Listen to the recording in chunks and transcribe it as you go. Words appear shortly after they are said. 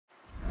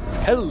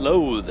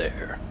Hello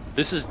there.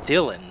 This is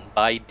Dylan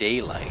by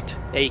Daylight,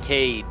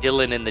 aka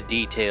Dylan in the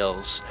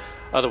Details,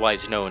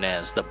 otherwise known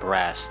as the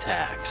Brass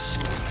Tacks.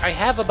 I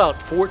have about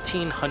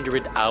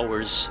 1,400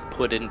 hours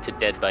put into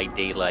Dead by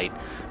Daylight,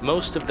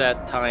 most of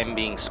that time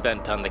being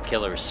spent on the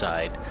killer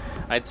side.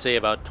 I'd say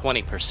about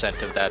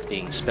 20% of that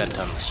being spent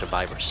on the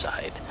survivor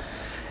side.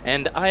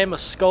 And I am a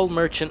Skull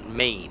Merchant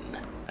main.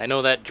 I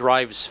know that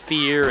drives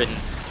fear and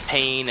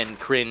pain and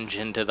cringe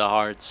into the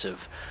hearts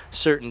of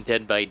certain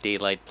Dead by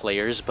Daylight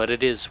players, but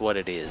it is what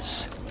it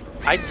is.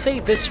 I'd say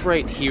this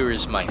right here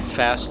is my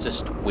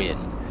fastest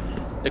win.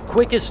 The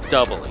quickest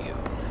W.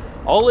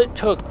 All it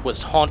took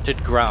was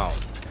Haunted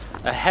Ground,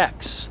 a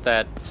hex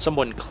that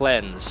someone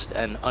cleansed,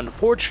 and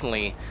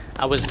unfortunately,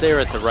 I was there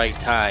at the right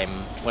time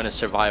when a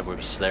survivor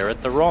was there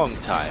at the wrong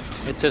time.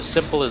 It's as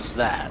simple as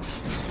that.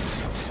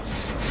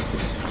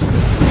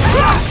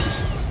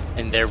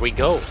 And there we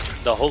go.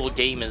 The whole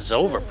game is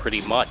over,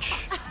 pretty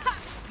much.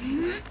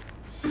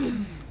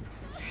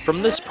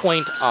 From this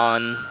point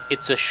on,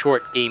 it's a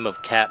short game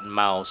of cat and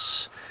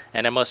mouse,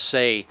 and I must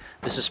say,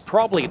 this is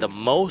probably the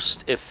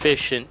most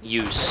efficient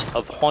use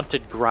of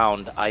Haunted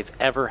Ground I've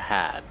ever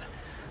had.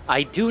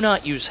 I do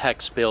not use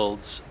hex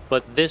builds,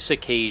 but this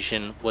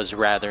occasion was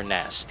rather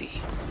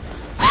nasty.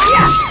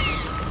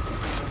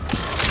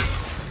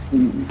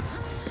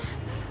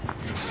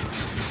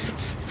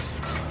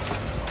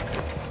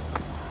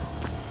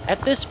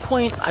 At this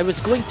point, I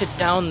was going to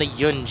down the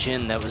Yun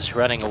Jin that was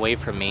running away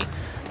from me,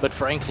 but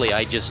frankly,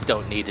 I just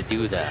don't need to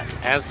do that.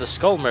 As the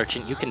Skull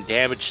Merchant, you can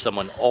damage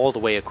someone all the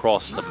way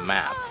across the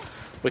map,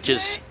 which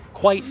is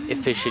quite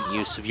efficient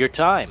use of your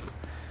time.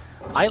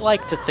 I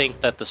like to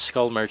think that the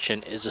Skull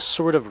Merchant is a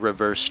sort of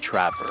reverse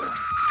trapper.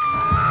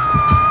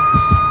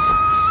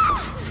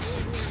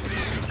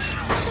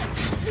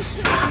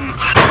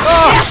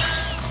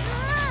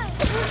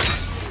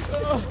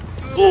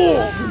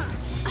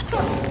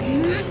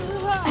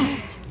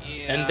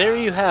 And there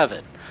you have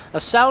it. A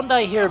sound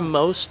I hear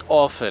most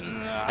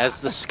often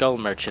as the Skull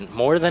Merchant,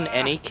 more than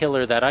any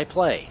killer that I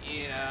play.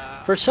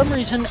 For some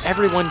reason,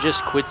 everyone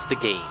just quits the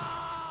game.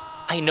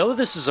 I know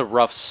this is a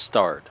rough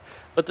start,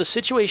 but the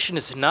situation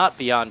is not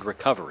beyond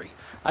recovery.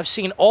 I've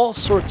seen all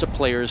sorts of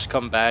players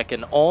come back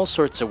in all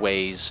sorts of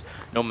ways,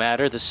 no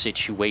matter the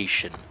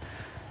situation.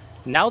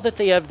 Now that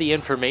they have the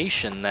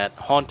information that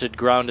Haunted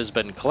Ground has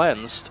been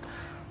cleansed,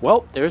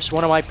 well, there's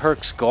one of my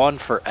perks gone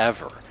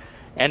forever.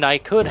 And I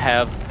could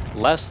have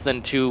less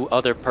than 2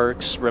 other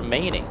perks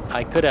remaining.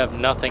 I could have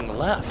nothing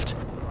left.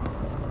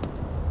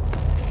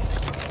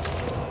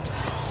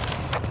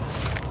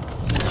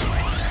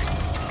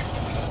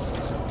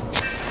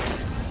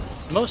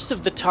 Most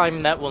of the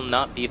time that will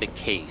not be the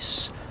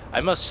case.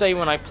 I must say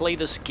when I play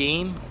this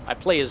game, I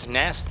play as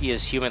nasty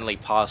as humanly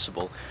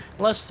possible,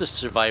 unless the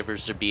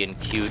survivors are being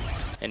cute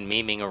and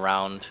memeing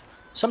around.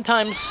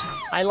 Sometimes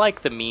I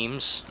like the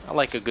memes, I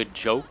like a good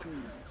joke,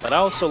 but I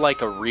also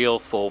like a real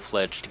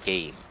full-fledged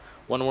game.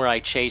 One where I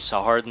chase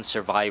a hardened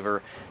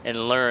survivor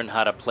and learn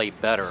how to play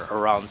better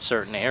around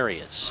certain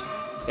areas.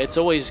 It's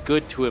always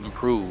good to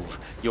improve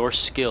your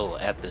skill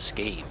at this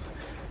game.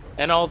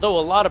 And although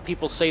a lot of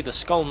people say the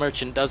Skull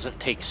Merchant doesn't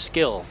take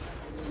skill,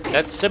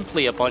 that's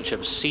simply a bunch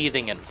of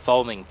seething and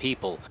foaming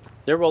people.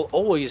 There will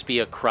always be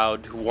a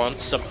crowd who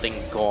wants something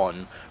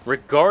gone,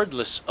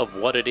 regardless of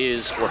what it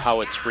is or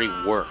how it's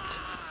reworked.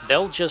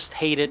 They'll just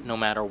hate it no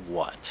matter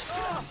what.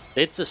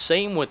 It's the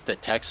same with the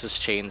Texas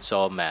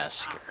Chainsaw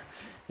Massacre.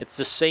 It's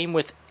the same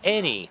with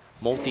any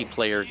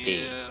multiplayer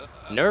game.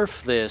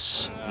 Nerf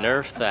this,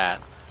 nerf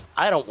that.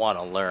 I don't want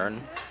to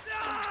learn.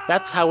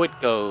 That's how it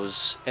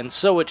goes, and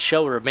so it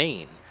shall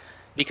remain.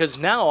 Because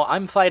now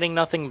I'm fighting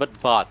nothing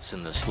but bots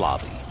in this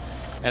lobby.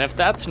 And if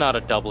that's not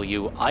a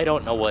W, I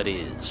don't know what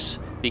is.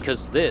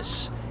 Because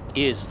this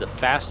is the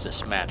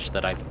fastest match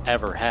that I've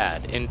ever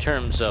had in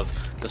terms of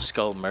the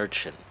Skull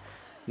Merchant.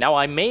 Now,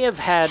 I may have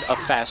had a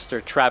faster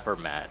Trapper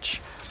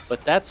match,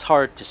 but that's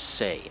hard to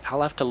say.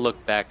 I'll have to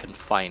look back and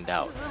find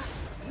out.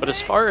 But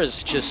as far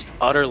as just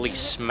utterly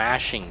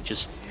smashing,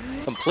 just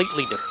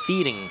completely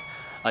defeating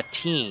a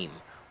team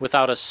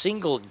without a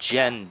single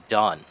gen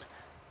done,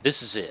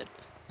 this is it.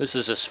 This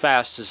is as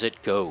fast as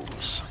it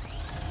goes.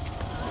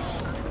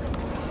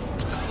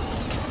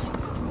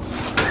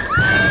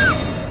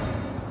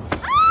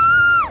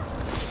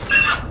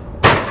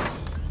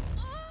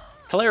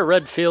 Claire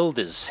Redfield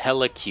is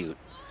hella cute.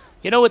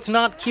 You know what's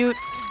not cute?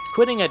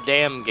 Quitting a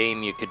damn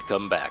game you could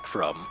come back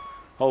from.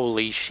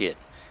 Holy shit.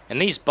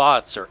 And these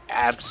bots are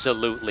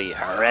absolutely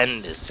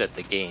horrendous at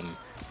the game.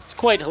 It's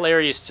quite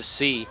hilarious to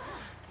see,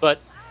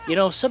 but, you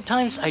know,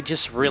 sometimes I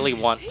just really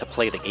want to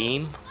play the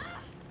game.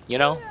 You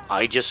know,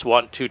 I just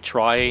want to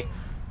try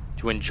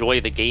to enjoy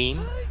the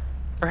game.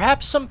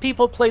 Perhaps some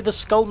people play the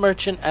Skull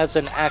Merchant as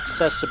an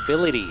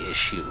accessibility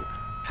issue.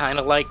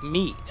 Kinda like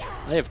me.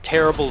 I have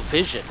terrible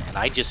vision, and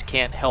I just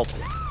can't help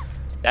it.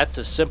 That's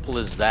as simple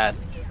as that.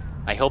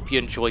 I hope you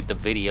enjoyed the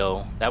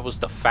video. That was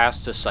the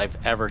fastest I've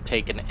ever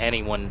taken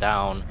anyone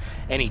down,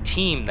 any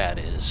team that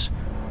is,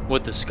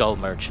 with the Skull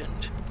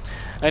Merchant.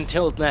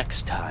 Until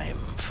next time,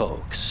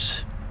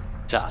 folks,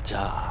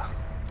 Ta-ta.